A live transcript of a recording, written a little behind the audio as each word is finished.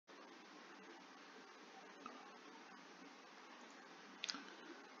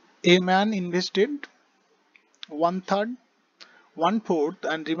A man invested one third, one fourth,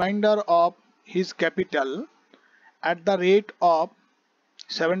 and remainder of his capital at the rate of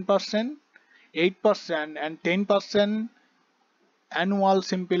 7%, 8%, and 10% annual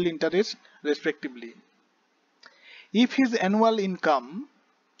simple interest, respectively. If his annual income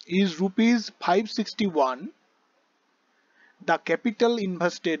is rupees 561, the capital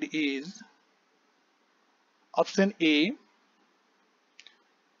invested is option A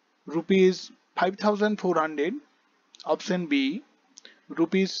rupees 5400, option B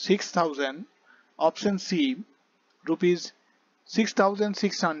rupees 6000, option C rupees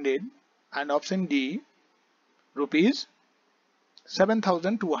 6600, and option D rupees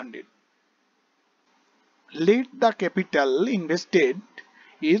 7200. Let the capital invested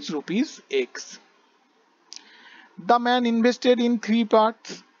is rupees X. The man invested in three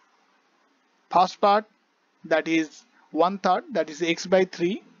parts. First part, that is one third, that is X by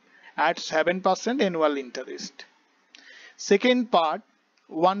 3 at 7% annual interest. Second part,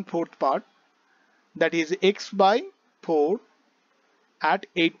 one fourth part, that is X by 4 at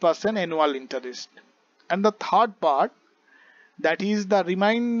 8% annual interest. And the third part, that is the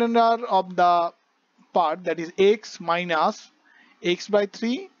remainder of the part, that is X minus X by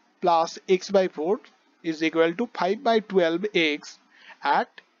 3 plus X by 4 is equal to 5 by 12X at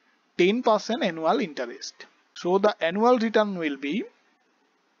 10% annual interest. So the annual return will be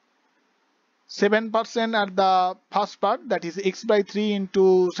 7% at the first part, that is X by 3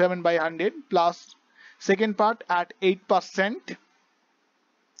 into 7 by 100, plus second part at 8%,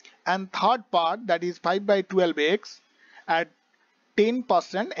 and third part, that is 5 by 12X at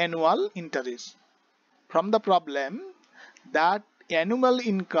 10% annual interest. From the problem, that annual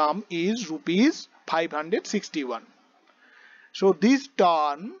income is rupees 561. So this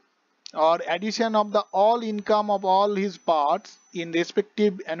term or addition of the all income of all his parts in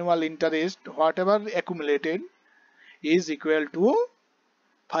respective annual interest, whatever accumulated, is equal to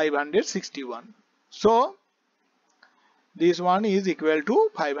 561. So this one is equal to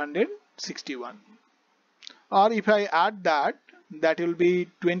 561. Or if I add that, that will be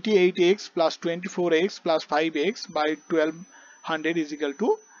 28x plus 24x plus 5x by 1200 is equal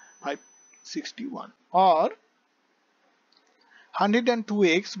to 561. Or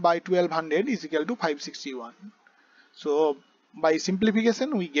 102x by 1200 is equal to 561. So by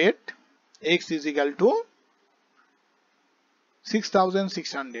simplification we get x is equal to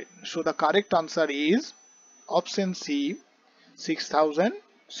 6600. So the correct answer is option C,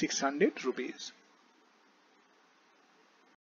 6600 rupees.